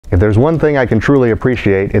If there's one thing I can truly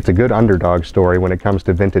appreciate, it's a good underdog story when it comes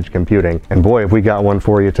to vintage computing. And boy, have we got one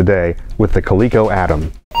for you today with the Coleco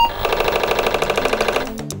Atom.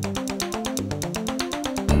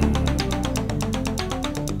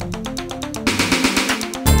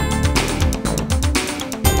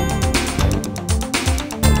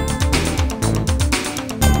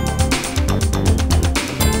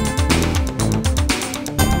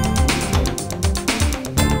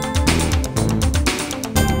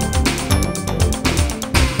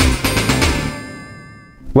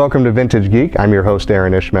 Welcome to Vintage Geek. I'm your host,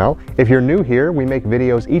 Aaron Ishmael. If you're new here, we make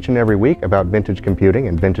videos each and every week about vintage computing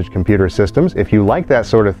and vintage computer systems. If you like that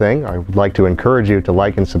sort of thing, I would like to encourage you to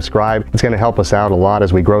like and subscribe. It's going to help us out a lot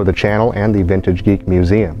as we grow the channel and the Vintage Geek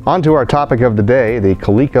Museum. On to our topic of the day, the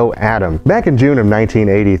Coleco Atom. Back in June of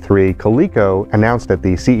 1983, Coleco announced at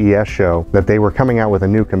the CES show that they were coming out with a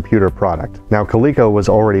new computer product. Now, Coleco was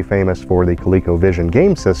already famous for the ColecoVision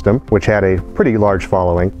game system, which had a pretty large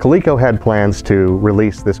following. Coleco had plans to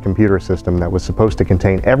release this computer system that was supposed to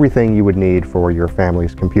contain everything you would need for your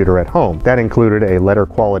family's computer at home. That included a letter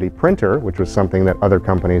quality printer, which was something that other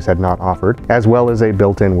companies had not offered, as well as a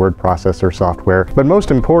built-in word processor software. But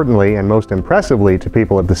most importantly and most impressively to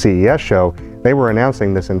people at the CES show, they were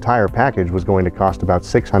announcing this entire package was going to cost about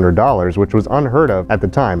 $600, which was unheard of at the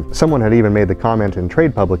time. Someone had even made the comment in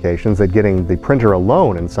trade publications that getting the printer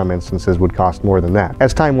alone in some instances would cost more than that.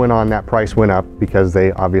 As time went on, that price went up because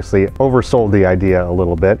they obviously oversold the idea a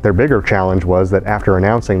little bit. Their bigger challenge was that after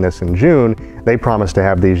announcing this in June, they promised to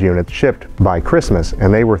have these units shipped by Christmas,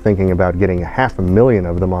 and they were thinking about getting 500,000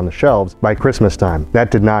 of them on the shelves by Christmas time.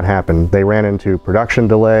 That did not happen. They ran into production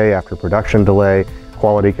delay after production delay,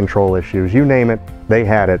 quality control issues, you name it, they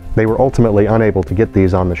had it. They were ultimately unable to get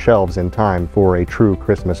these on the shelves in time for a true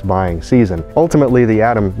Christmas buying season. Ultimately, the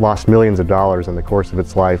Atom lost millions of dollars in the course of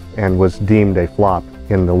its life and was deemed a flop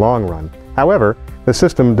in the long run. However, the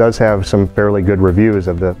system does have some fairly good reviews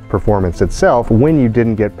of the performance itself when you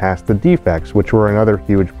didn't get past the defects, which were another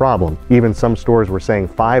huge problem. Even some stores were saying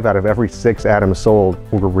 5 out of every 6 Atoms sold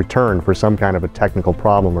were returned for some kind of a technical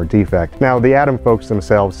problem or defect. Now, the Atom folks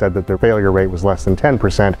themselves said that their failure rate was less than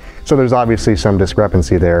 10%, so there's obviously some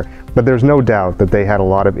discrepancy there. But there's no doubt that they had a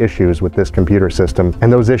lot of issues with this computer system,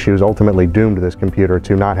 and those issues ultimately doomed this computer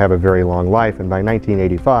to not have a very long life, and by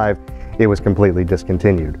 1985, it was completely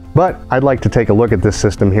discontinued. But I'd like to take a look at this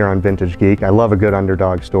system here on Vintage Geek. I love a good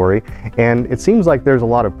underdog story, and it seems like there's a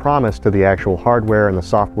lot of promise to the actual hardware and the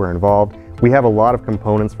software involved. We have a lot of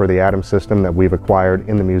components for the Atom system that we've acquired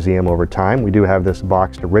in the museum over time. We do have this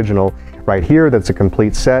boxed original right here that's a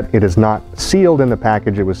complete set. It is not sealed in the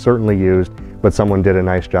package. It was certainly used, but someone did a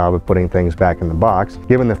nice job of putting things back in the box.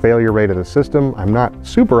 Given the failure rate of the system, I'm not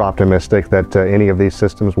super optimistic that any of these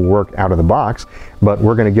systems will work out of the box, but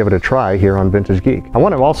we're going to give it a try here on Vintage Geek. I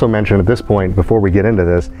want to also mention at this point, before we get into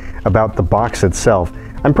this, about the box itself.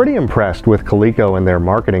 I'm pretty impressed with Coleco and their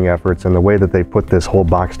marketing efforts and the way that they put this whole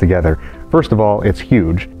box together. First of all, it's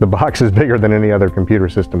huge. The box is bigger than any other computer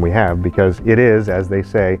system we have because it is, as they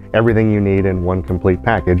say, everything you need in one complete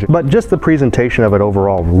package. But just the presentation of it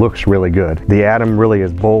overall looks really good. The Atom really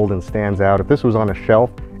is bold and stands out. If this was on a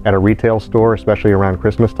shelf at a retail store, especially around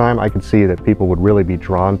Christmas time, I could see that people would really be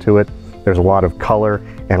drawn to it. There's a lot of color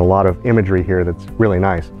and a lot of imagery here that's really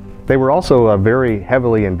nice. They were also very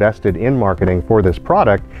heavily invested in marketing for this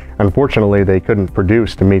product. Unfortunately, they couldn't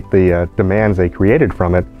produce to meet the demands they created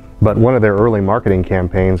from it, but one of their early marketing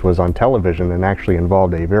campaigns was on television and actually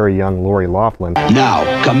involved a very young Lori Loughlin. Now,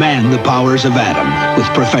 command the powers of Atom with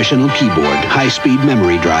professional keyboard, high-speed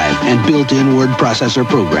memory drive, and built-in word processor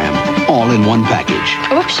program, all in one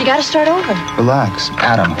package. Oops, you gotta start over. Relax,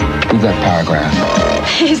 Atom. Read that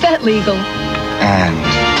paragraph. Is that legal? And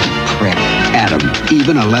print. Atom,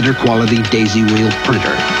 even a letter-quality daisy wheel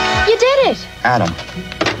printer. You did it! Atom.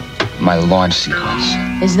 My launch sequence.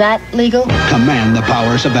 Is that legal? Command the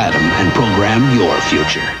powers of Atom and program your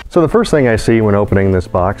future. So the first thing I see when opening this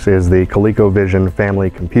box is the ColecoVision Family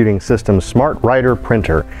Computing System Smart Writer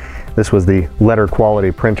Printer. This was the letter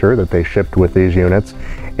quality printer that they shipped with these units,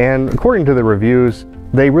 and according to the reviews,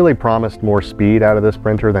 they really promised more speed out of this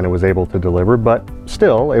printer than it was able to deliver, but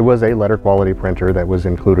still, it was a letter quality printer that was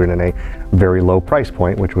included in a very low price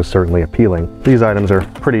point, which was certainly appealing. These items are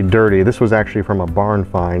pretty dirty. This was actually from a barn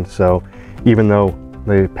find, so even though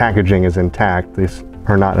the packaging is intact, these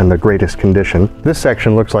are not in the greatest condition. This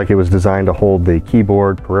section looks like it was designed to hold the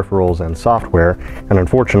keyboard, peripherals, and software, and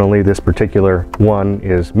unfortunately this particular one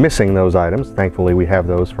is missing those items. Thankfully we have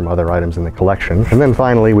those from other items in the collection. And then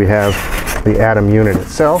finally we have the Atom unit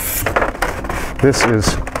itself. This is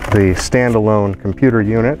the standalone computer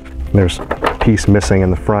unit. There's a piece missing in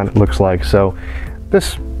the front, it looks like. So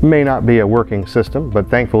This may not be a working system, but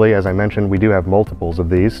thankfully, as I mentioned, we do have multiples of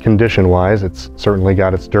these. Condition-wise, it's certainly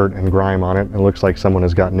got its dirt and grime on it. It looks like someone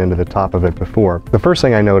has gotten into the top of it before. The first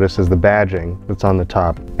thing I notice is the badging that's on the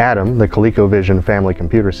top. Atom, the ColecoVision family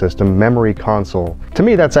computer system, memory console. To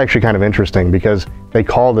me, that's actually kind of interesting because they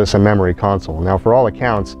call this a memory console. Now, for all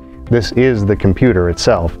accounts, this is the computer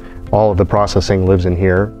itself. All of the processing lives in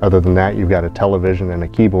here. Other than that, you've got a television and a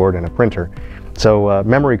keyboard and a printer. So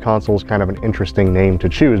memory console is kind of an interesting name to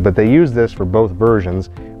choose, but they use this for both versions.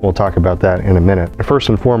 We'll talk about that in a minute. First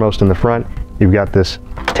and foremost in the front, you've got this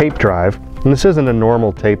tape drive. And this isn't a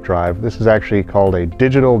normal tape drive. This is actually called a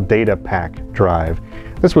digital data pack drive.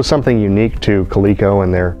 This was something unique to Coleco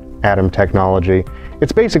and their Atom technology.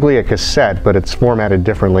 It's basically a cassette, but it's formatted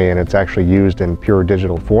differently and it's actually used in pure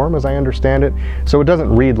digital form, as I understand it. So it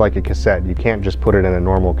doesn't read like a cassette. You can't just put it in a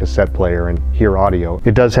normal cassette player and hear audio.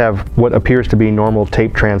 It does have what appears to be normal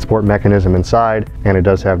tape transport mechanism inside, and it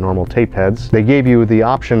does have normal tape heads. They gave you the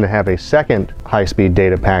option to have a second high-speed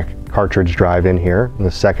data pack cartridge drive in here, in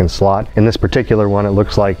the second slot. In this particular one, it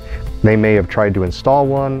looks like they may have tried to install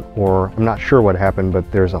one, or I'm not sure what happened, but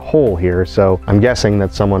there's a hole here, so I'm guessing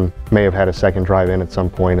that someone may have had a second drive in at some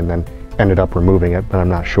point and then ended up removing it, but I'm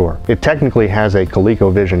not sure. It technically has a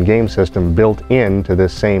ColecoVision game system built into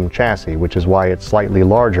this same chassis, which is why it's slightly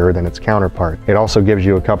larger than its counterpart. It also gives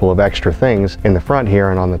you a couple of extra things in the front here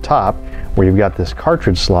and on the top, where you've got this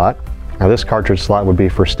cartridge slot. Now this cartridge slot would be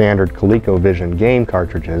for standard ColecoVision game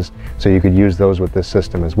cartridges, so you could use those with this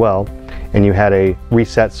system as well. And you had a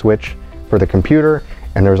reset switch for the computer,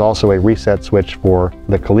 and there's also a reset switch for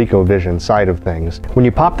the ColecoVision side of things. When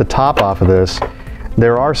you pop the top off of this,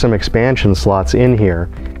 there are some expansion slots in here,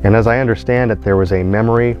 and as I understand it, there was a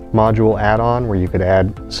memory module add-on where you could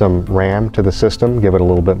add some RAM to the system, give it a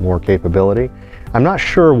little bit more capability. I'm not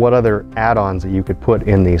sure what other add-ons that you could put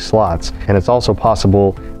in these slots, and it's also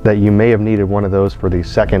possible that you may have needed one of those for the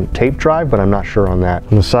second tape drive, but I'm not sure on that.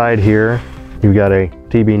 On the side here, you've got a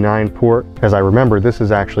DB9 port. As I remember, this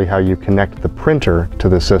is actually how you connect the printer to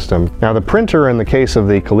the system. Now the printer in the case of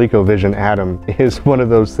the ColecoVision Atom is one of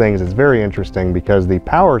those things that's very interesting because the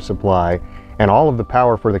power supply and all of the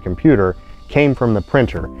power for the computer came from the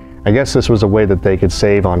printer. I guess this was a way that they could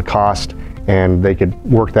save on cost and they could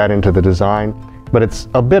work that into the design. But it's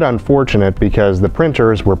a bit unfortunate because the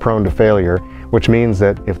printers were prone to failure, which means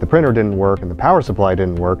that if the printer didn't work and the power supply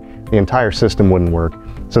didn't work, the entire system wouldn't work.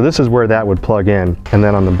 So this is where that would plug in. And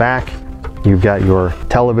then on the back, you've got your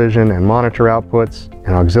television and monitor outputs,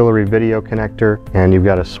 an auxiliary video connector, and you've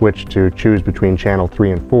got a switch to choose between channel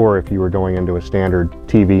 3 and 4 if you were going into a standard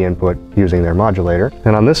TV input using their modulator.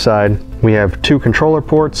 And on this side, we have two controller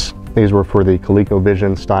ports. These were for the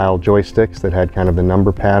ColecoVision style joysticks that had kind of the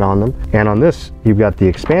number pad on them. And on this, you've got the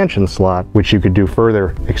expansion slot, which you could do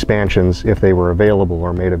further expansions if they were available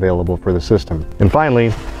or made available for the system. And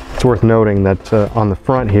finally, it's worth noting that on the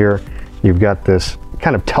front here, you've got this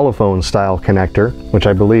kind of telephone style connector, which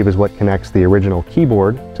I believe is what connects the original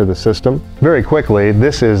keyboard to the system. Very quickly,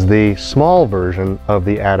 this is the small version of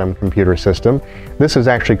the Atom computer system. This is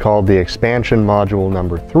actually called the expansion module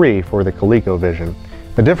number 3 for the ColecoVision.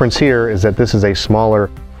 The difference here is that this is a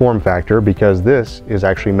smaller form factor because this is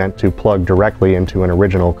actually meant to plug directly into an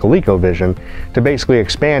original ColecoVision to basically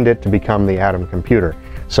expand it to become the Atom computer.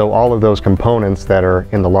 So all of those components that are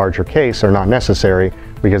in the larger case are not necessary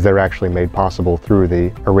because they're actually made possible through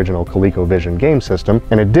the original ColecoVision game system.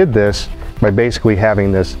 And it did this by basically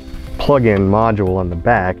having this plug-in module on the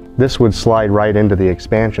back. This would slide right into the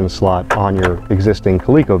expansion slot on your existing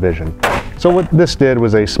ColecoVision. So what this did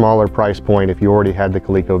was a smaller price point. If you already had the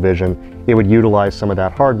ColecoVision, it would utilize some of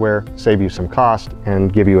that hardware, save you some cost,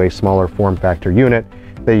 and give you a smaller form factor unit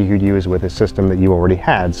that you could use with a system that you already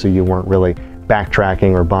had, so you weren't really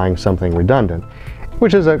backtracking or buying something redundant,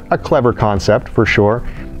 which is a clever concept for sure.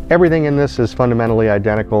 Everything in this is fundamentally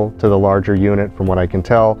identical to the larger unit from what I can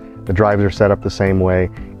tell. The drives are set up the same way.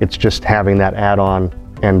 It's just having that add-on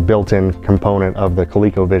and built-in component of the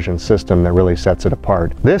ColecoVision system that really sets it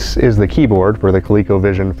apart. This is the keyboard for the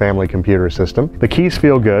ColecoVision family computer system. The keys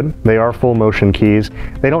feel good. They are full motion keys.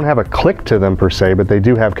 They don't have a click to them per se, but they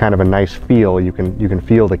do have kind of a nice feel. You can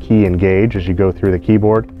feel the key engage as you go through the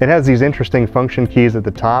keyboard. It has these interesting function keys at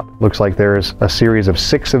the top. Looks like there's a series of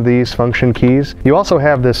 6 of these function keys. You also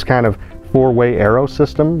have this kind of 4-way arrow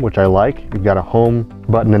system, which I like. You've got a home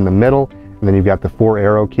button in the middle, and then you've got the 4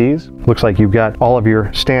 arrow keys. Looks like you've got all of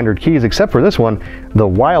your standard keys, except for this one, the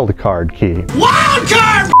wild card key. Wild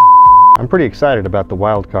card! I'm pretty excited about the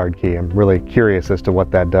wildcard key. I'm really curious as to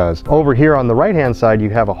what that does. Over here on the right-hand side,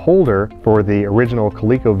 you have a holder for the original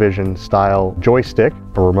ColecoVision style joystick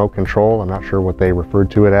or remote control. I'm not sure what they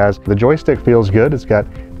referred to it as. The joystick feels good. It's got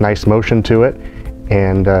nice motion to it.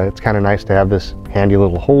 And it's kind of nice to have this handy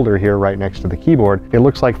little holder here right next to the keyboard. It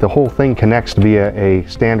looks like the whole thing connects via a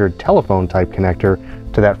standard telephone type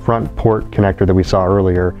connector to that front port connector that we saw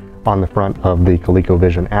earlier on the front of the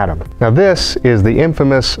ColecoVision Atom. Now this is the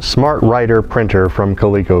infamous Smart Writer printer from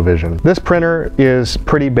ColecoVision. This printer is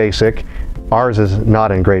pretty basic. Ours is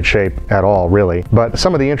not in great shape at all, really. But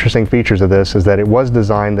some of the interesting features of this is that it was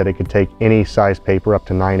designed that it could take any size paper up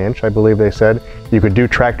to 9-inch, I believe they said. You could do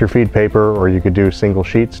tractor feed paper or you could do single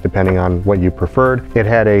sheets, depending on what you preferred. It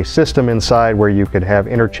had a system inside where you could have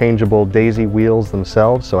interchangeable daisy wheels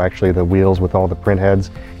themselves. So actually the wheels with all the print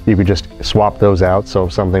heads, you could just swap those out. So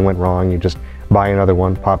if something went wrong, you just buy another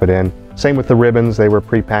one, pop it in. Same with the ribbons. They were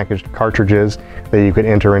pre-packaged cartridges that you could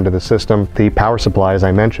enter into the system. The power supply, as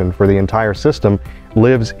I mentioned, for the entire system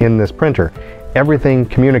lives in this printer. Everything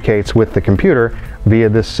communicates with the computer via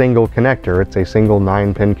this single connector. It's a single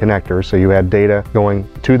 9-pin connector, so you had data going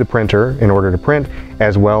to the printer in order to print,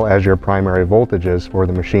 as well as your primary voltages for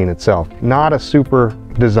the machine itself. Not a super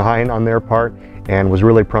design on their part, and was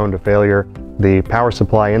really prone to failure. The power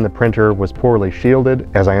supply in the printer was poorly shielded,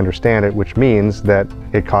 as I understand it, which means that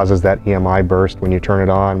it causes that EMI burst when you turn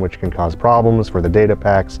it on, which can cause problems for the data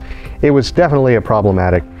packs. It was definitely a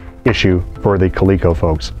problematic issue for the Coleco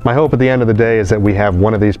folks. My hope at the end of the day is that we have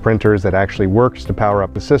one of these printers that actually works to power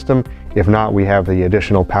up the system. If not, we have the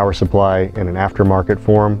additional power supply in an aftermarket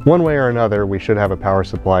form. One way or another, we should have a power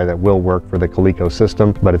supply that will work for the Coleco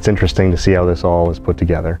system, but it's interesting to see how this all is put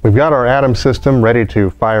together. We've got our Atom system ready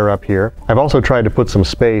to fire up here. I've also tried to put some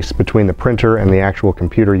space between the printer and the actual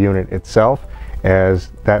computer unit itself, as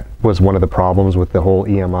that was one of the problems with the whole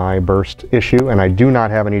EMI burst issue. And I do not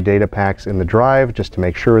have any data packs in the drive, just to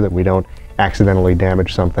make sure that we don't accidentally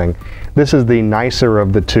damage something. This is the nicer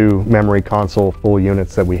of the two memory console full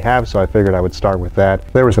units that we have, so I figured I would start with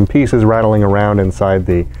that. There were some pieces rattling around inside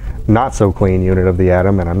the not so clean unit of the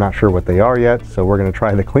Atom, and I'm not sure what they are yet, so we're going to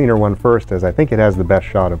try the cleaner one first, as I think it has the best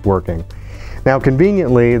shot of working. Now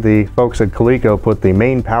conveniently, the folks at Coleco put the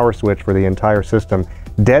main power switch for the entire system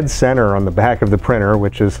dead center on the back of the printer,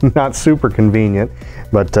 which is not super convenient,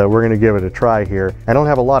 but we're going to give it a try here. I don't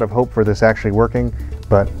have a lot of hope for this actually working,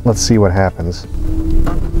 but let's see what happens.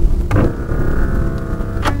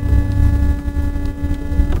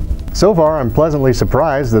 So far, I'm pleasantly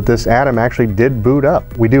surprised that this Atom actually did boot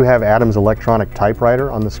up. We do have Atom's electronic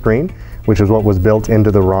typewriter on the screen, which is what was built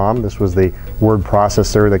into the ROM. This was the word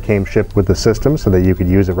processor that came shipped with the system so that you could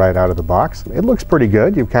use it right out of the box. It looks pretty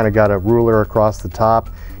good. You've kind of got a ruler across the top.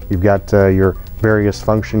 You've got your various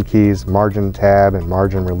function keys, margin tab and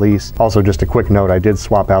margin release. Also, just a quick note, I did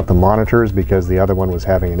swap out the monitors because the other one was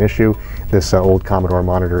having an issue. This old Commodore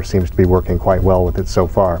monitor seems to be working quite well with it so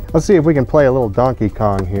far. Let's see if we can play a little Donkey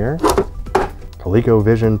Kong here.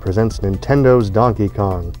 ColecoVision presents Nintendo's Donkey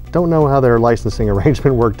Kong. Don't know how their licensing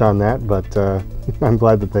arrangement worked on that, but I'm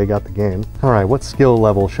glad that they got the game. All right, what skill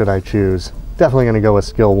level should I choose? Definitely gonna go with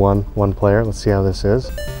skill one player. Let's see how this is.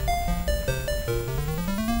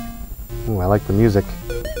 Ooh, I like the music.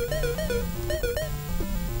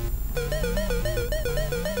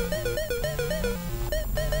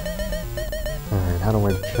 All right, how do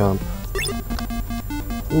I jump?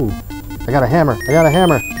 Ooh, I got a hammer, I got a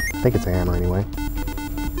hammer. I think it's a hammer anyway.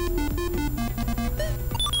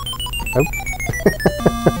 Oh.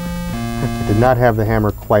 I did not have the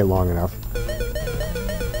hammer quite long enough.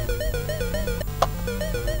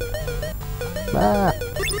 Ah.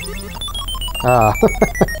 Ah.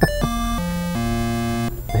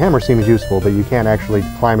 The hammer seems useful, but you can't actually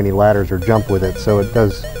climb any ladders or jump with it, so it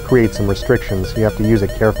does create some restrictions. You have to use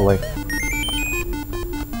it carefully.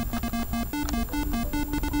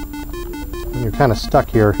 You're kind of stuck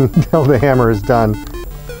here until the hammer is done.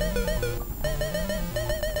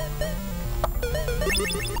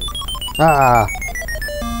 Ah!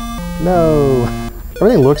 No!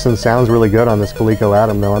 Everything looks and sounds really good on this Coleco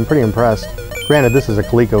Atom, though. I'm pretty impressed. Granted, this is a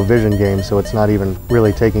ColecoVision game, so it's not even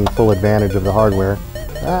really taking full advantage of the hardware.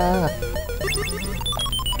 Ah!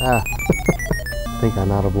 Ah! I think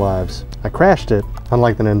I'm out of lives. I crashed it.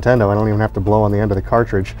 Unlike the Nintendo, I don't even have to blow on the end of the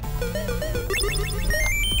cartridge.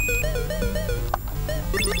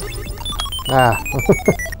 Ah,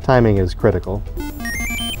 timing is critical.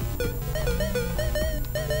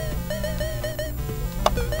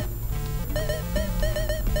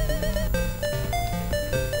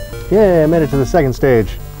 Yeah, I made it to the second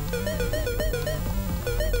stage.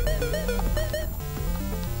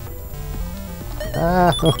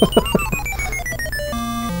 Ah.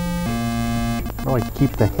 How do I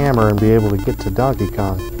keep the hammer and be able to get to Donkey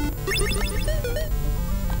Kong?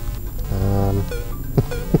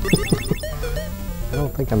 I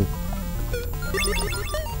don't think I'm...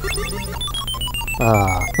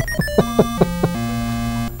 Ah.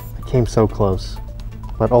 I came so close.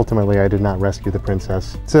 But ultimately I did not rescue the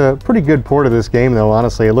princess. It's a pretty good port of this game though,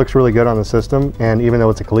 honestly. It looks really good on the system, and even though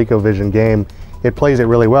it's a ColecoVision game, it plays it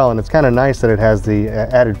really well, and it's kind of nice that it has the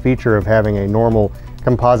added feature of having a normal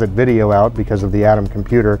composite video out because of the Atom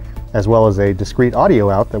computer, as well as a discrete audio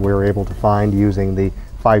out that we were able to find using the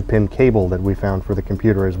 5-pin cable that we found for the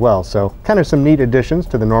computer as well. So kind of some neat additions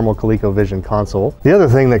to the normal ColecoVision console. The other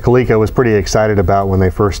thing that Coleco was pretty excited about when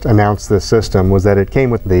they first announced this system was that it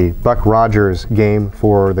came with the Buck Rogers game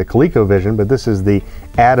for the ColecoVision, but this is the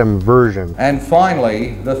Atom version. And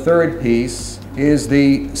finally, the third piece is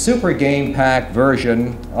the Super Game Pack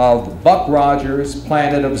version of Buck Rogers'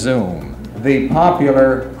 Planet of Zoom, the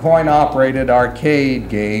popular coin-operated arcade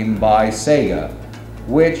game by Sega,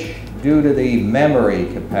 which, due to the memory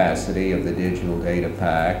capacity of the digital data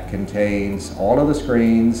pack, contains all of the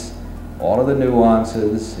screens, all of the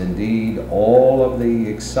nuances, indeed all of the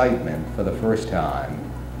excitement for the first time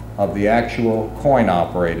of the actual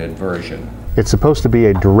coin-operated version. It's supposed to be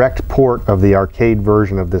a direct port of the arcade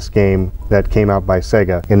version of this game that came out by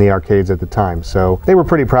Sega in the arcades at the time. So they were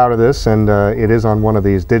pretty proud of this, and it is on one of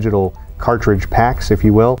these digital cartridge packs, if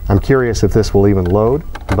you will. I'm curious if this will even load,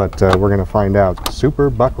 but we're going to find out.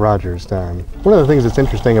 Super Buck Rogers time. One of the things that's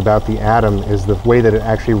interesting about the Atom is the way that it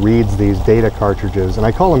actually reads these data cartridges, and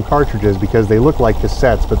I call them cartridges because they look like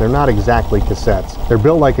cassettes, but they're not exactly cassettes. They're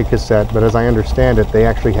built like a cassette, but as I understand it, they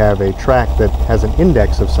actually have a track that has an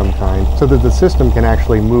index of some kind, so that the system can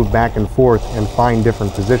actually move back and forth and find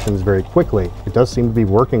different positions very quickly. It does seem to be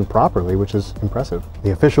working properly, which is impressive.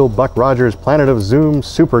 The official Buck Rogers Planet of Zoom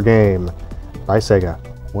Super Game by Sega.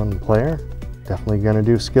 One player, definitely gonna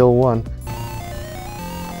do skill 1.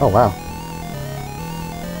 Oh wow.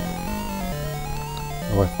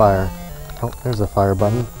 Oh, I fire. Oh, there's a fire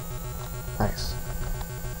button. Nice.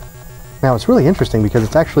 Now it's really interesting because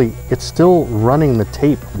it's still running the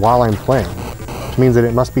tape while I'm playing, which means that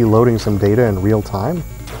it must be loading some data in real time.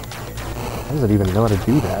 How does it even know how to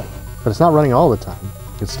do that? But it's not running all the time.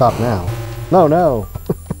 It's stopped now. No, no!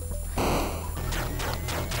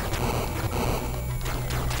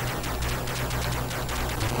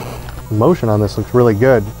 The motion on this looks really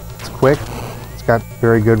good. It's quick. It's got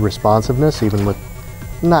very good responsiveness, even with...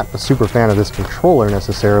 I'm not a super fan of this controller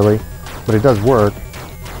necessarily, but it does work.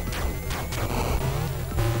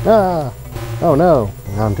 Ah! Oh no!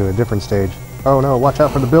 Now I'm to a different stage. Oh no, watch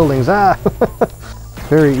out for the buildings! Ah!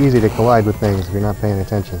 Very easy to collide with things if you're not paying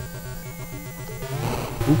attention.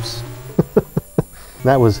 Oops.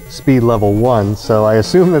 That was speed level 1, so I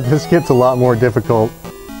assume that this gets a lot more difficult.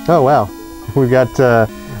 Oh wow. We've got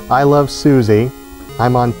I Love Susie,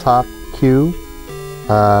 I'm on top, Q,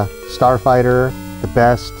 Starfighter, The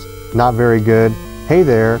Best, Not Very Good, Hey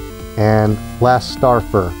There, and Last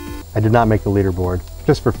Starfer. I did not make the leaderboard.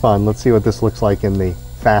 Just for fun, let's see what this looks like in the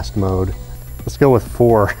fast mode. Let's go with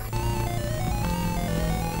 4.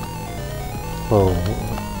 Whoa,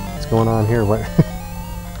 what's going on here? What?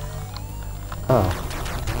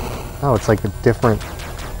 Oh, it's like a different...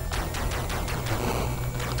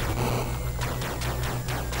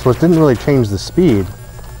 So it didn't really change the speed,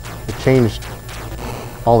 it changed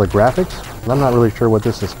all the graphics, and I'm not really sure what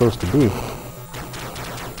this is supposed to be.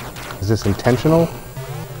 Is this intentional?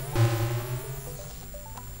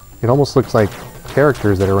 It almost looks like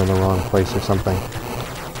characters that are in the wrong place or something.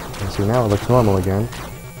 And see, now it looks normal again.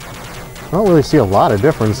 I don't really see a lot of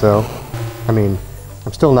difference though. I mean,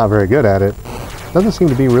 I'm still not very good at it. It doesn't seem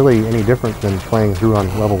to be really any different than playing through on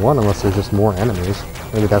level 1 unless there's just more enemies.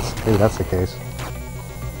 Maybe that's the case.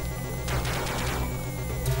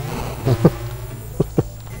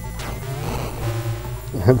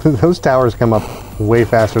 Those towers come up way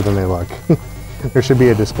faster than they look. There should be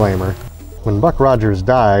a disclaimer. When Buck Rogers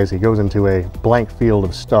dies, he goes into a blank field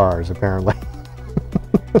of stars, apparently.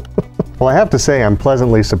 Well, I have to say I'm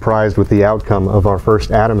pleasantly surprised with the outcome of our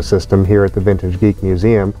first Atom system here at the Vintage Geek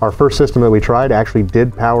Museum. Our first system that we tried actually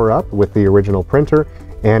did power up with the original printer,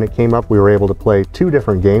 and it came up, we were able to play 2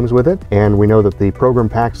 different games with it, and we know that the program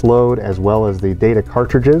packs load as well as the data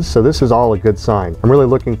cartridges, so this is all a good sign. I'm really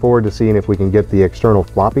looking forward to seeing if we can get the external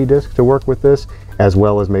floppy disk to work with this, as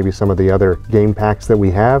well as maybe some of the other game packs that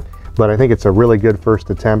we have. but I think it's a really good first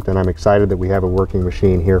attempt, and I'm excited that we have a working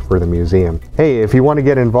machine here for the museum. Hey, if you want to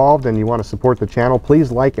get involved and you want to support the channel,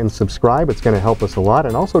 please like and subscribe. It's going to help us a lot.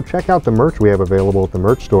 And also check out the merch we have available at the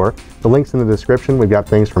merch store. The link's in the description. We've got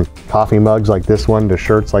things from coffee mugs like this one to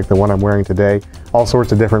shirts like the one I'm wearing today, all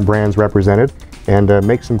sorts of different brands represented, and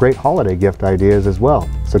make some great holiday gift ideas as well.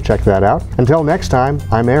 So check that out. Until next time,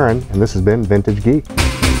 I'm Aaron, and this has been Vintage Geek.